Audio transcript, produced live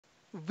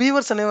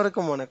Viewers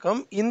அனைவருக்கும் வணக்கம்.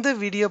 இந்த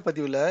வீடியோ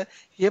பதிவில்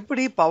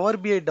எப்படி பவர்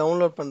பிஐ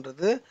டவுன்லோட்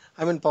பண்ணுறது,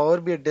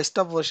 பவர் பிஐ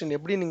டெஸ்க்டாப் வெர்ஷன்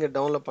எப்படி நீங்கள்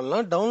டவுன்லோட்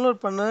பண்ணலாம், டவுன்லோட்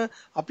பண்ண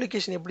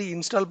அப்ளிகேஷன் எப்படி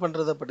இன்ஸ்டால்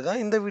பண்ணுறதை பற்றி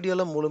தான் இந்த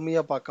வீடியோவில்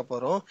முழுமையாக பார்க்க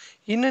போகிறோம்.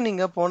 இன்னும்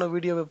நீங்கள் போன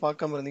வீடியோவை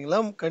பார்க்காம இருந்தீங்களா,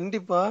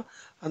 கண்டிப்பாக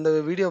அந்த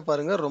வீடியோ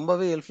பாருங்கள்,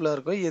 ரொம்பவே ஹெல்ப்ஃபுல்லாக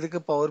இருக்கும்.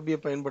 எதுக்கு பவர் பிஐ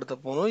பயன்படுத்த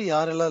போகணும்,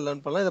 யாரெல்லாம்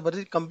லேர்ன் பண்ணலாம், இதை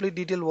பற்றி கம்ப்ளீட்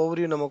டீட்டெயில்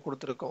ஓவர்வியூ நம்ம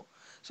கொடுத்துருக்கோம்.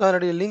 ஸோ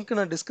அதனுடைய லிங்க்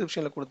நான்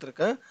டிஸ்கிரிப்ஷனில்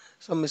கொடுத்துருக்கேன்.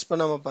 ஸோ மிஸ்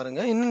பண்ணாமல்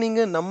பாருங்கள். இன்னும்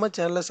நீங்கள் நம்ம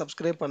சேனலை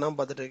சப்ஸ்கிரைப் பண்ணாமல்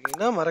பார்த்துட்டு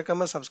இருக்கீங்கன்னா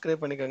மறக்காமல் சப்ஸ்கிரைப்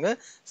பண்ணிக்கோங்க.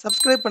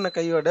 சப்ஸ்கிரைப் பண்ண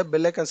கையோட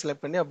பெல் ஐக்கான்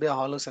செலக்ட் பண்ணி அப்படியே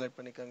ஆலும் செலக்ட்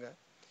பண்ணிக்கோங்க.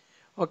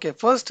 ஓகே,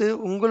 ஃபர்ஸ்ட்டு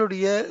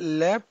உங்களுடைய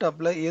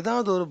லேப்டாப்பில்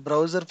ஏதாவது ஒரு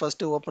ப்ரௌசர்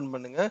ஃபஸ்ட்டு ஓப்பன்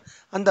பண்ணுங்கள்.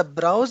 அந்த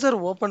ப்ரௌசர்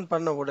ஓப்பன்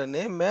பண்ண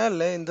உடனே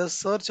மேலே இந்த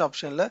சர்ச்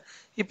ஆப்ஷனில்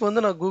இப்போ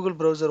வந்து நான் கூகுள்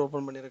ப்ரௌசர்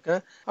ஓப்பன்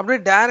பண்ணியிருக்கேன்.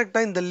 அப்படியே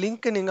டேரெக்டாக இந்த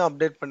லிங்க்கை நீங்கள்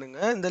அப்டேட்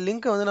பண்ணுங்கள். இந்த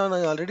லிங்க்கை வந்து நான்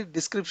ஆல்ரெடி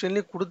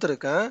டிஸ்கிரிப்ஷன்லேயே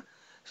கொடுத்துருக்கேன்.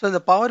 ஸோ இந்த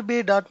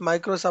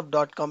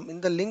powerbi.microsoft.com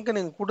இந்த லிங்க்கை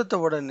நீங்கள் கொடுத்த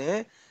உடனே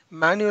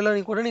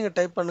மேனுவலாக கூட நீங்கள்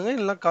டைப் பண்ணுங்கள்,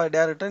 இல்லைனா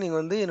டேரெக்டாக நீங்கள்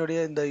வந்து என்னுடைய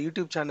இந்த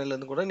யூடியூப்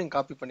சேனல்லேருந்து கூட நீங்கள்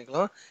காப்பி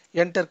பண்ணிக்கலாம்.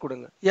 என்டர்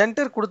கொடுங்க.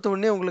 என்டர் கொடுத்த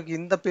உடனே உங்களுக்கு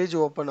இந்த பேஜ்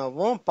ஓப்பன்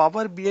ஆகும்.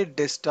 பவர் பிஐ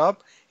டெஸ்க்டாப்.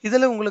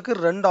 இதில் உங்களுக்கு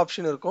ரெண்டு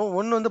ஆப்ஷன் இருக்கும்.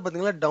 ஒன்று வந்து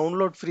பார்த்தீங்கன்னா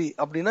டவுன்லோட் ஃப்ரீ.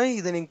 அப்படின்னா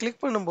இதை நீங்கள்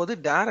கிளிக் பண்ணும்போது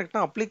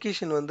டேரெக்டாக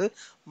அப்ளிகேஷன் வந்து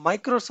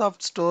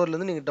மைக்ரோசாஃப்ட்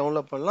ஸ்டோர்லேருந்து நீங்கள்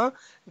டவுன்லோட் பண்ணலாம்.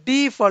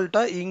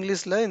 டிஃபால்ட்டாக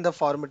இங்கிலீஷில் இந்த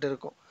ஃபார்மேட்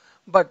இருக்கும்.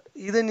 பட்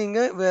இதை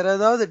நீங்கள் வேறு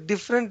ஏதாவது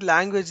டிஃப்ரெண்ட்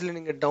லாங்குவேஜில்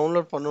நீங்கள்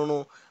டவுன்லோட்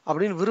பண்ணணும்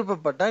அப்படின்னு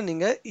விருப்பப்பட்டால்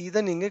நீங்கள் இதை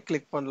நீங்கள்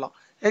கிளிக் பண்ணலாம்.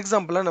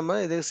 எக்ஸாம்பிளாக நம்ம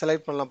இதை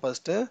செலக்ட் பண்ணலாம்.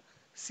 First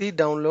C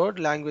download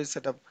language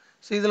setup.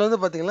 So இதில் வந்து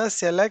பார்த்தீங்கன்னா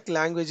செலக்ட்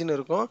லாங்குவேஜ்னு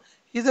இருக்கும்.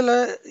 இதில்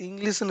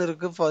இங்கிலீஷ்னு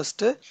இருக்குது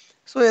ஃபர்ஸ்ட்டு.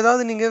 ஸோ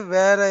ஏதாவது நீங்கள்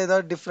வேறு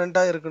ஏதாவது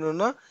டிஃப்ரெண்ட்டாக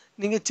இருக்கணும்னா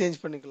நீங்கள்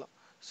சேஞ்ச் பண்ணிக்கலாம்.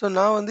 ஸோ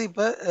நான் வந்து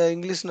இப்போ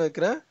இங்கிலீஷ்னு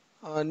வைக்கிறேன்.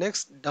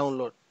 நெக்ஸ்ட்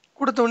டவுன்லோட்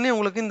கொடுத்த உடனே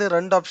உங்களுக்கு இந்த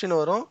ரெண்டு ஆப்ஷன்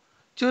வரும்.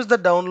 Choose the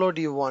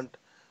download you want.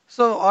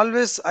 So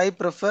always I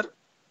prefer,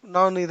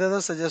 நான் இதை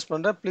தான் சஜஸ்ட்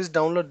பண்ணுறேன். Please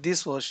download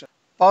this version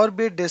power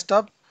PI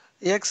desktop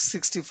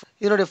X64.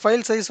 இதனுடைய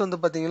ஃபைல் சைஸ் வந்து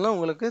பார்த்தீங்கன்னா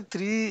உங்களுக்கு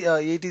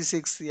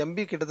 386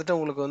 MB கிட்டத்தட்ட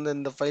உங்களுக்கு வந்து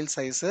இந்த file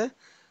size.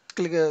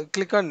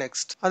 Click on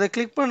next. அதை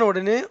கிளிக் பண்ண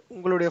உடனே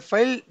உங்களுடைய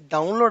ஃபைல்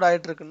டவுன்லோட்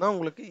ஆகிட்டு இருக்குன்னா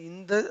உங்களுக்கு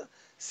இந்த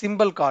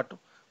சிம்பிள்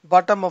காட்டும்.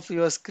 பாட்டம் ஆஃப்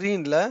யுவர்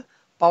ஸ்க்ரீனில்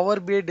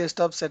பவர் பிஐ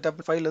டெஸ்க்டாப்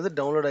செட்டப் ஃபைல் வந்து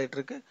டவுன்லோட் ஆகிட்டு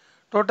இருக்கு.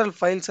 டோட்டல்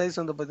ஃபைல் சைஸ்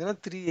வந்து பார்த்தீங்கன்னா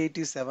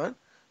 387.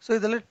 ஸோ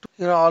இதில்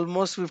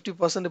ஆல்மோஸ்ட்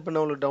 50% இப்போ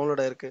நம்மளுக்கு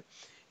டவுன்லோட் ஆகிருக்கு.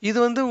 இது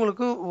வந்து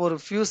உங்களுக்கு ஒரு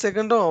ஃபியூ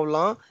செகண்டும்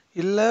ஆகலாம்,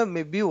 இல்லை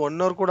மேபி 1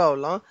 hour கூட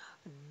ஆகலாம்.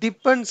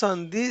 Depends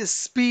on the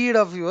speed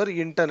of your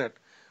internet.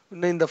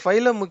 இந்த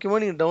ஃபைலை முக்கியமாக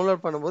நீங்கள்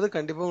டவுன்லோட் பண்ணும்போது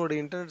கண்டிப்பாக உங்களுடைய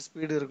இன்டர்நெட்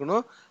ஸ்பீடு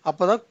இருக்கணும்.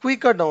 அப்போ தான்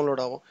குயிக்காக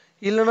டவுன்லோட் ஆகும்.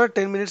 இல்லைனா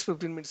 10 minutes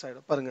 15 minutes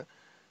ஆகிடும். பாருங்கள்,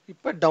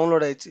 இப்போ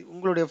டவுன்லோட் ஆயிடுச்சு.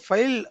 உங்களுடைய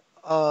ஃபைல்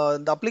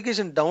இந்த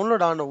அப்ளிகேஷன்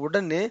டவுன்லோட் ஆன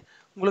உடனே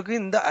உங்களுக்கு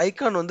இந்த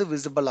ஐக்கான் வந்து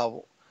விசிபிள்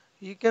ஆகும்.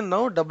 You can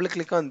now double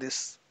click on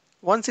this.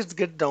 Once it's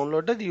get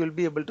downloaded you will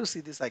be able to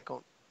see this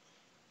icon.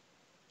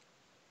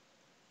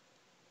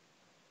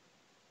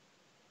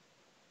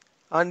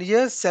 And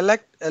here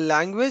select a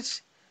language.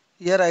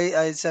 Here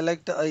I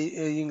select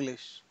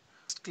English.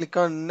 Click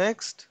on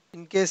next.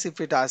 In case if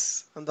it asks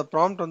அந்த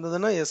prompt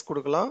வந்ததுன்னா yes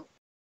கொடுக்கலாம்.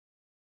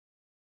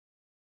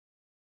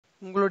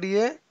 உங்களுடைய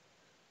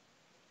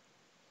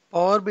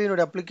power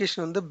பிஐனுடைய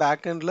application வந்து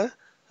back எண்டில்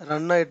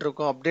run ஆகிட்டு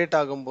இருக்கும் update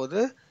ஆகும்போது.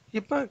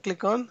 இப்போ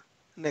click on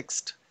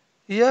next.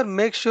 Here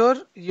make sure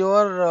you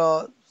are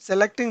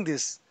selecting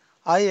this.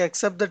 I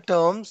accept the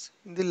terms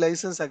in the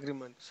license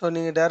agreement. So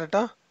நீங்கள்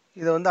டேரெக்டாக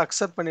இதை வந்து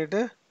அக்செப்ட்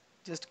பண்ணிவிட்டு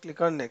just click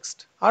on next.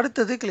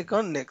 அடுத்தது click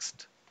on next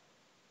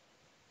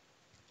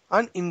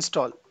and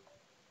install.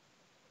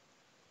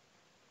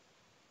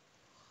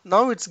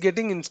 Now it's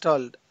getting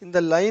installed.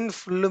 இந்த line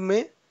ஃபுல்லுமே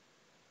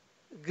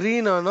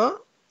green ஆனா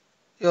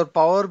your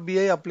Power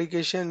BI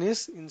application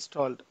is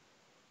installed.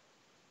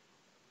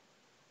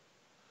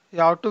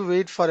 You have to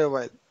wait for a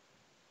while.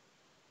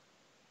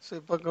 So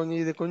இப்போ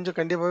இது கொஞ்சம்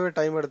கண்டிப்பாகவே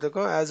டைம்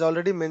எடுத்துக்கும். As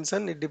already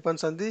mentioned, it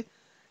depends on the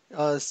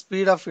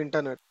speed of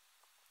internet.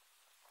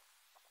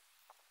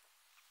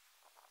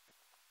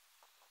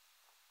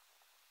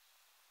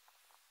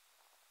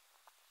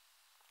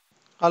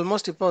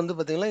 Almost இப்போ வந்து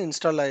பார்த்தீங்கன்னா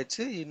இன்ஸ்டால்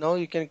ஆயிடுச்சு. Now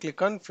you can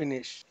click on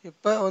finish.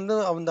 இப்போ வந்து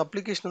அந்த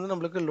அப்ளிகேஷன் வந்து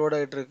நம்மளுக்கு லோட்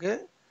ஆகிட்டு இருக்கு.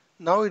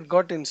 Now it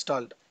got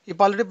installed.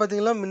 இப்போ ஆல்ரெடி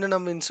பார்த்தீங்கன்னா முன்ன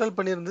நம்ம இன்ஸ்டால்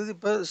பண்ணியிருந்தது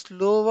இப்போ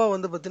ஸ்லோவாக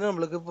வந்து பார்த்தீங்கன்னா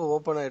நம்மளுக்கு இப்போ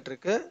ஓப்பன் ஆகிட்டு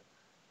இருக்கு.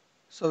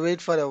 So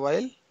wait for a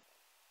while.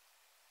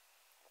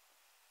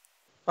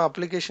 இப்போ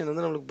அப்ளிகேஷன்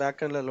வந்து நம்மளுக்கு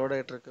பேக் எண்டில் லோட்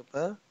ஆகிட்டு இருக்கு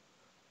இப்போ.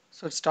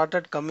 So it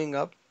started coming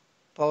up.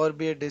 Power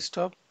PI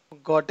desktop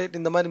got it.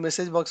 இந்த மாதிரி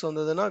மெசேஜ் பாக்ஸ்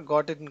வந்ததுன்னா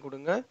காட் இட்னு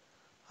கொடுங்க.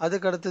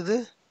 அதுக்கு அடுத்தது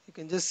you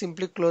can just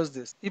simply close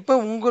this. இப்போ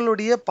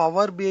உங்களுடைய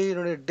பவர்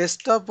பிஐனுடைய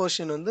டெஸ்க்டாப்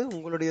வெர்ஷன் வந்து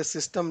உங்களுடைய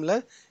சிஸ்டமில்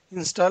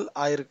இன்ஸ்டால்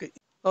ஆயிருக்கு.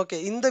 ஓகே,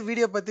 இந்த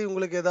வீடியோ பற்றி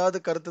உங்களுக்கு ஏதாவது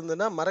கருத்து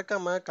இருந்ததுன்னா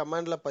மறக்காமல்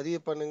கமெண்டில் பதிவு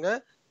பண்ணுங்கள்.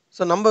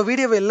 ஸோ நம்ம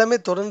வீடியோவை எல்லாமே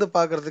தொடர்ந்து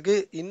பார்க்குறதுக்கு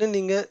இன்னும்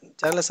நீங்கள்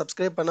சேனலை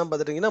சப்ஸ்கிரைப் பண்ணால்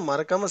பார்த்துட்டிங்கன்னா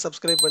மறக்காமல்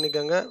சப்ஸ்கிரைப்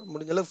பண்ணிக்கோங்க.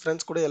 முடிஞ்சளவு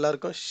ஃப்ரெண்ட்ஸ் கூட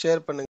எல்லாருக்கும்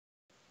ஷேர் பண்ணுங்கள்.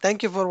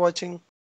 தேங்க்யூ ஃபார் வாட்சிங்.